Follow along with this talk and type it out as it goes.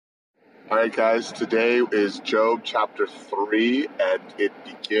All right, guys, today is Job chapter 3, and it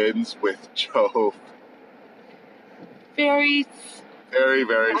begins with Job. Very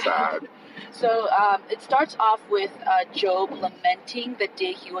sad. So it starts off with Job lamenting the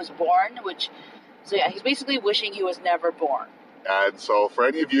day he was born, he's basically wishing he was never born. And so for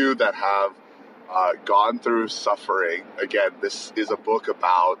any of you that have gone through suffering, again, this is a book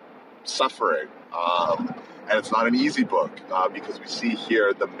about suffering. And it's not an easy book because we see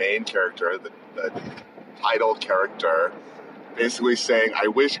here the main character, the title character, basically saying, I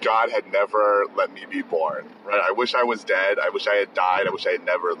wish God had never let me be born, right? I wish I was dead. I wish I had died. I wish I had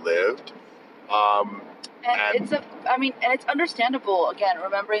never lived. And it's understandable, again,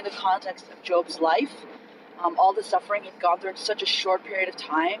 remembering the context of Job's life, all the suffering he'd gone through in such a short period of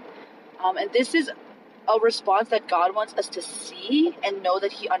time. And this is a response that God wants us to see and know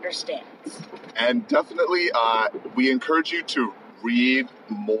that he understands. And definitely, we encourage you to read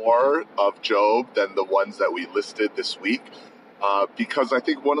more of Job than the ones that we listed this week, because I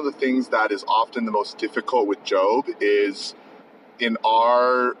think one of the things that is often the most difficult with Job is in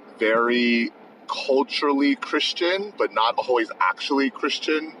our very culturally Christian, but not always actually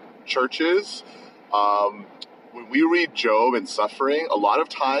Christian churches, when we read Job and suffering, a lot of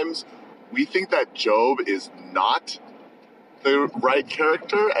times we think that Job is not the right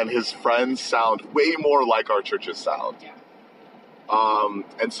character and his friends sound way more like our churches sound. Yeah.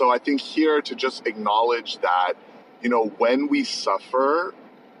 And so I think here to just acknowledge that, when we suffer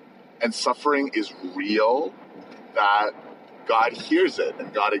and suffering is real, that God hears it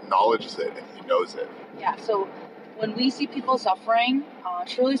and God acknowledges it and he knows it. Yeah, so when we see people suffering,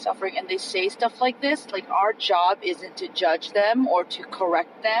 truly suffering, and they say stuff like this, like our job isn't to judge them or to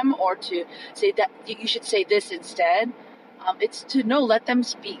correct them or to say that you should say this instead. It's to let them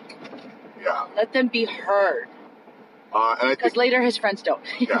speak. Yeah. Let them be heard. Because later his friends don't.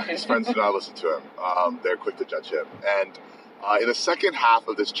 Yeah, his friends do not listen to him. They're quick to judge him. And in the second half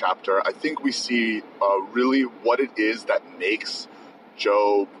of this chapter, I think we see really what it is that makes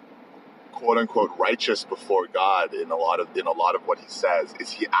Job, quote unquote, righteous before God in a lot of what he says. Is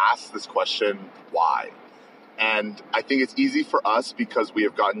he asks this question, why? And I think it's easy for us because we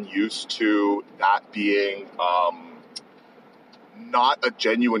have gotten used to that being not a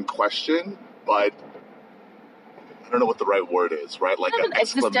genuine question, but I don't know what the right word is, right? Like an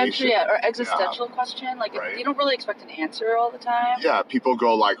existential question. Like right? You don't really expect an answer all the time. Yeah, people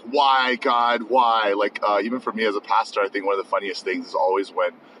go like, why, God, why? Like, even for me as a pastor, I think one of the funniest things is always when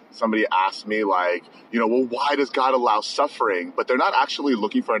somebody asks me like, well, why does God allow suffering? But they're not actually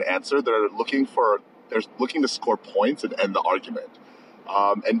looking for an answer. They're looking to score points and end the argument.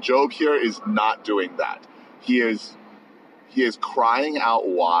 And Job here is not doing that. He is crying out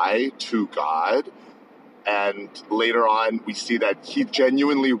why to God. And later on, we see that he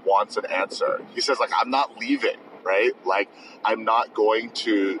genuinely wants an answer. He says, like, I'm not leaving, right? Like, I'm not going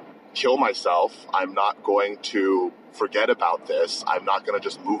to kill myself. I'm not going to forget about this. I'm not going to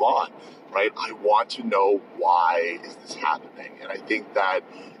just move on, right? I want to know why is this happening. And I think that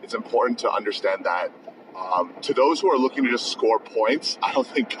it's important to understand that to those who are looking to just score points, I don't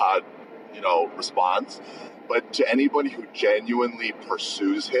think God, responds. But to anybody who genuinely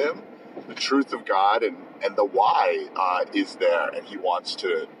pursues him, the truth of God and the why is there, and he wants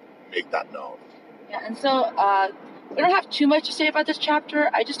to make that known. Yeah, and so we don't have too much to say about this chapter.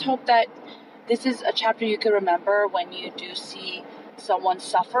 I just hope that this is a chapter you can remember when you do see someone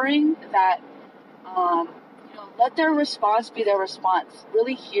suffering, that let their response be their response.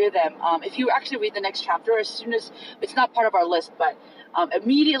 Really hear them. If you actually read the next chapter, as soon as, it's not part of our list, but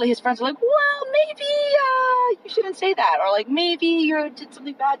immediately his friends are like, well, maybe you shouldn't say that, or like, maybe you did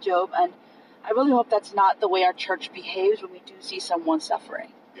something bad, Job. And I really hope that's not the way our church behaves when we do see someone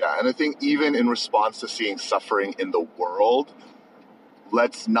suffering. Yeah, and I think even in response to seeing suffering in the world,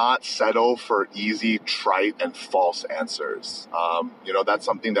 let's not settle for easy, trite, and false answers. That's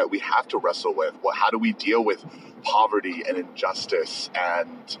something that we have to wrestle with. How do we deal with poverty and injustice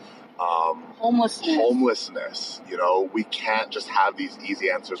and homelessness? We can't just have these easy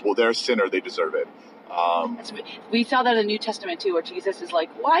answers. Well, they're a sinner, they deserve it. We saw that in the New Testament too, where Jesus is like,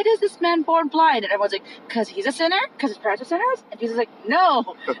 why does this man born blind? And everyone's like, because he's a sinner? Because his parents are sinners? And Jesus is like,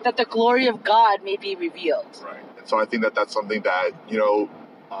 no, that the glory of God may be revealed. Right. And so I think that that's something that,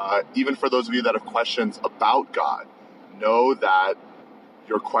 even for those of you that have questions about God, know that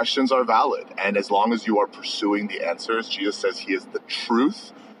your questions are valid. And as long as you are pursuing the answers, Jesus says he is the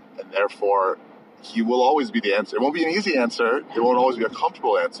truth, and therefore he will always be the answer. It won't be an easy answer. It won't always be a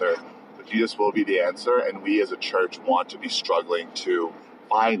comfortable answer. Jesus will be the answer, and we as a church want to be struggling to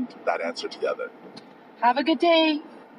find that answer together. Have a good day.